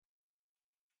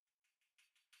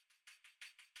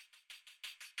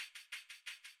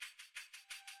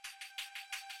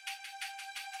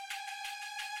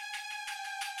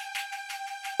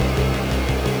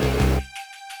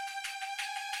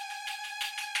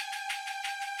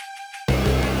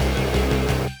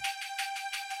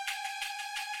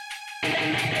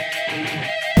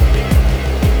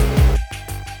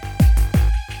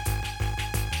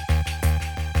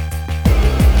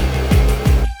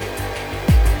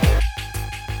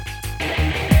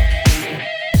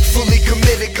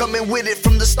Coming with it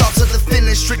from the start to the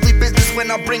finish. Strictly business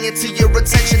when I bring it to your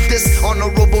attention. This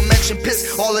honorable mention,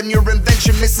 piss all in your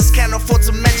invention. Missus can't afford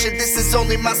to mention. This is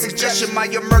only my suggestion. My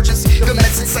emergency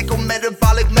commencing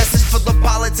psychometabolic message for the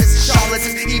politics and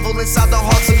charlatans. Evil inside the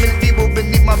hearts of men, feeble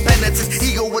beneath my penitence.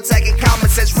 Ego attacking common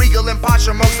sense, regal and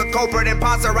posture. Most the culprit and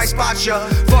posture, I spot ya.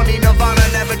 Funny Nirvana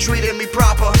never treated me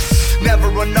proper. Never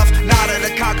enough, nada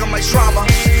to conquer my trauma.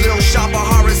 Little shopper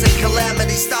horrors and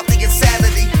calamities. Stop the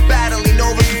insanity, battling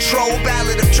over control.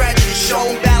 Ballad of tragedy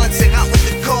shown, balancing out with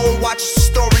the cold. Watch as the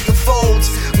story unfolds.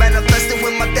 Manifesting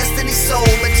with my destiny soul,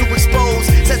 meant to expose,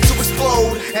 set to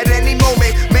explode at any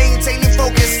moment. Maintaining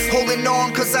focus, holding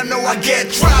on, cause I know I get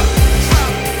dropped.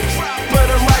 But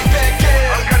I'm right back in.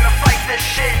 I'm gonna fight this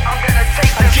shit, I'm gonna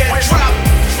take this. I get dropped.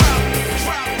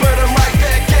 But I'm right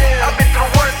back in. I've been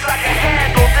through worse, I can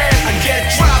handle this. I get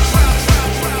dropped.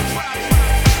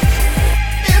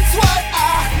 It's what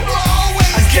I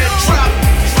always do. I get dropped.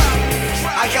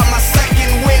 I got my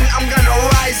second wind, I'm gonna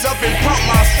rise up and pump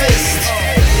my fist.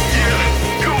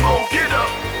 Yeah, come on, get up.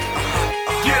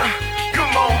 Yeah,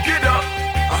 come on, get up.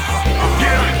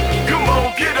 Yeah, come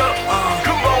on, get up.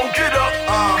 Come on, get up.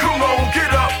 Come on,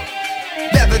 get up.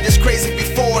 Never this crazy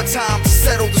before, time to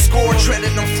settle the score.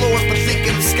 Treading on floors but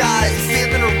thinking the skies.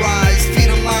 Feeling a rise, feet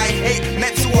of mine, hate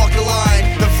meant to walk the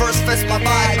line. The verse fits my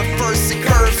vibe, but first it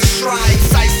curves and strides.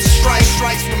 Sights to strike,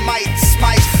 strikes with might to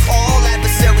smite. All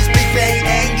adversaries, big bang,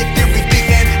 anger, theory, big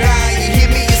man. Nah, you hear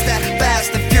me? It's that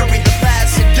fast and fury, the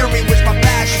past enduring, which my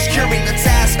passion's curing. The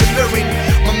task alluring,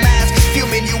 my mask is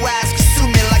fuming. You ask,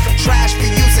 assuming like I'm trash for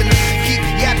using. Keep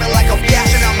yapping like I'm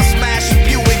bashing, I'ma smash and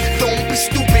Buick. Don't be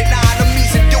stupid, nah, I'm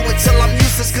easy, do it till I'm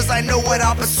useless, cause I know what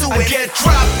I'm pursuing. I get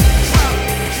dropped,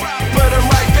 but I'm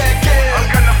right back in. I'm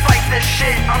gonna fight this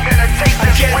shit, I'm gonna take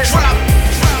this. I get dropped,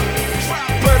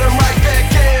 but I'm right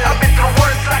back in. I've been through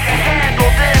worse, I can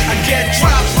handle this. I get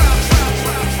dropped.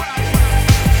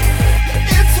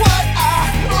 It's what I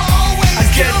always do. I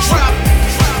get dropped.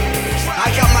 I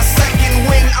got my second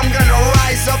wind, I'm gonna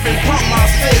rise up and pump my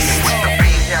fist. The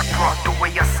pain that brought the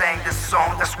way I sang this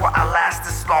song, that's why I last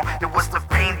this long. It was the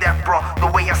pain that brought the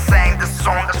way I sang this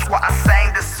song, that's why I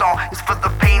sang this song. It's for the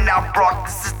pain I brought,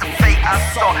 this is the fate I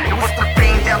saw. It was the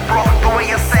pain that brought the way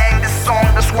I sang this song,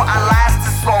 that's why I last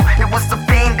this long. It was the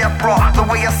pain that brought the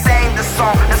way I sang this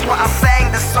song.